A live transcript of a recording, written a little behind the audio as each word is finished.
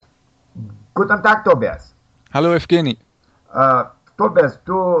Guten Tag, Tobias. Hallo Evgeny. Tobias,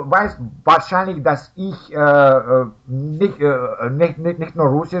 du weißt wahrscheinlich, dass ich nicht nur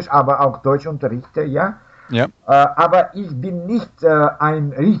Russisch, aber auch Deutsch unterrichte, ja? Ja. Aber ich bin nicht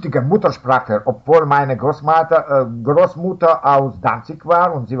ein richtiger Muttersprachler, obwohl meine Großmutter aus Danzig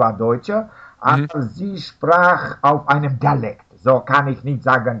war und sie war Deutsche, Mhm. aber sie sprach auf einem Dialekt. So kann ich nicht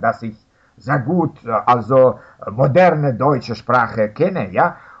sagen, dass ich sehr gut, moderne deutsche Sprache kenne,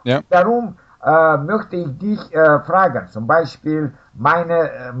 ja. Ja. Darum möchte ich dich fragen. Zum Beispiel,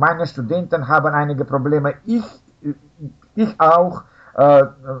 meine Studenten haben einige Probleme. Ich auch.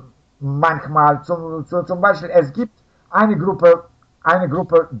 Manchmal, zum Beispiel, es gibt eine Gruppe, eine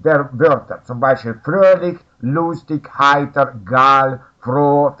Gruppe der Wörter. Zum Beispiel fröhlich, lustig, heiter, gal,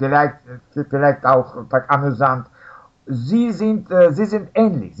 froh, vielleicht auch amüsant. Sie sind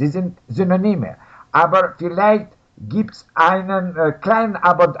ähnlich, sie sind Synonyme. Aber vielleicht gibt es einen kleinen,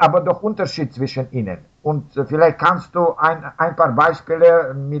 aber doch Unterschied zwischen ihnen. Und vielleicht kannst du ein paar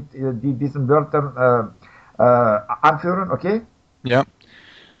Beispiele mit diesen Wörtern anführen, okay? Ja.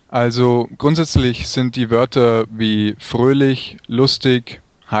 Also grundsätzlich sind die Wörter wie fröhlich, lustig,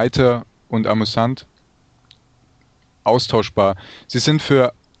 heiter und amüsant austauschbar. Sie sind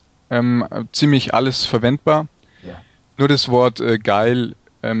für ziemlich alles verwendbar. Ja. Nur das Wort geil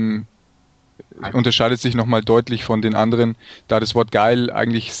unterscheidet sich nochmal deutlich von den anderen, da das Wort geil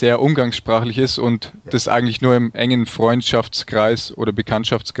eigentlich sehr umgangssprachlich ist und Ja. das eigentlich nur im engen Freundschaftskreis oder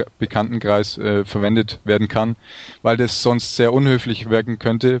Bekanntenkreis verwendet werden kann, weil das sonst sehr unhöflich wirken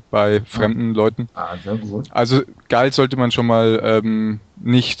könnte bei fremden Leuten. Sehr gut. Also geil sollte man schon mal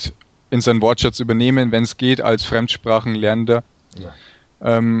nicht in seinen Wortschatz übernehmen, wenn es geht, als Fremdsprachenlernender.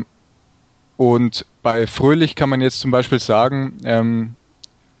 Ja. Und bei fröhlich kann man jetzt zum Beispiel sagen,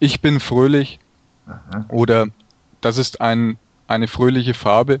 ich bin fröhlich Aha. oder das ist eine fröhliche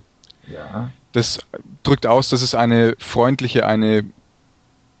Farbe. Ja. Das drückt aus, dass es eine freundliche, eine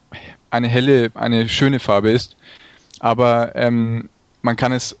helle, eine schöne Farbe ist. Aber man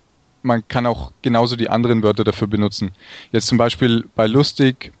kann auch genauso die anderen Wörter dafür benutzen. Jetzt zum Beispiel bei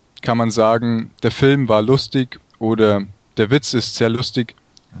lustig kann man sagen, der Film war lustig oder der Witz ist sehr lustig.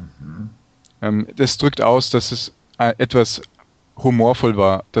 Das drückt aus, dass es etwas humorvoll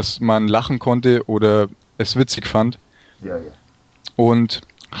war, dass man lachen konnte oder es witzig fand. Ja, ja. Und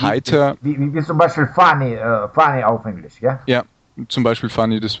heiter, Wie zum Beispiel funny auf Englisch, ja? ja, zum Beispiel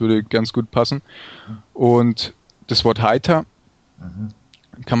funny, das würde ganz gut passen. Und das Wort heiter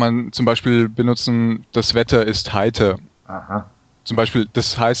kann man zum Beispiel benutzen, das Wetter ist heiter. Aha. Zum Beispiel,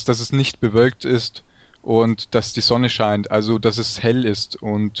 das heißt, dass es nicht bewölkt ist und dass die Sonne scheint, also dass es hell ist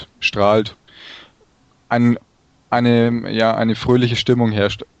und strahlt. Eine fröhliche Stimmung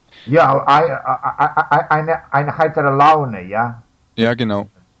herrscht. Ja, eine heitere Laune, ja? Ja, genau.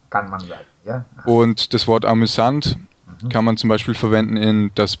 Kann man sagen, ja? Und das Wort amüsant kann man zum Beispiel verwenden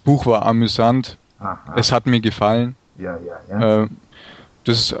in das Buch war amüsant, Aha. es hat mir gefallen. Ja, ja, ja.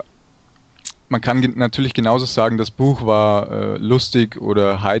 Das, man kann natürlich genauso sagen, das Buch war lustig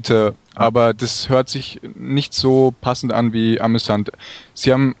oder heiter, aber das hört sich nicht so passend an wie amüsant.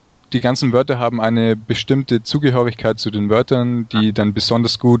 Die ganzen Wörter haben eine bestimmte Zugehörigkeit zu den Wörtern, die dann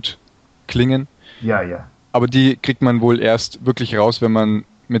besonders gut klingen. Ja, ja. Aber die kriegt man wohl erst wirklich raus, wenn man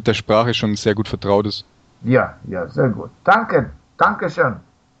mit der Sprache schon sehr gut vertraut ist. Ja, ja, sehr gut. Danke schön.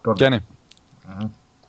 Tobi. Gerne. Mhm.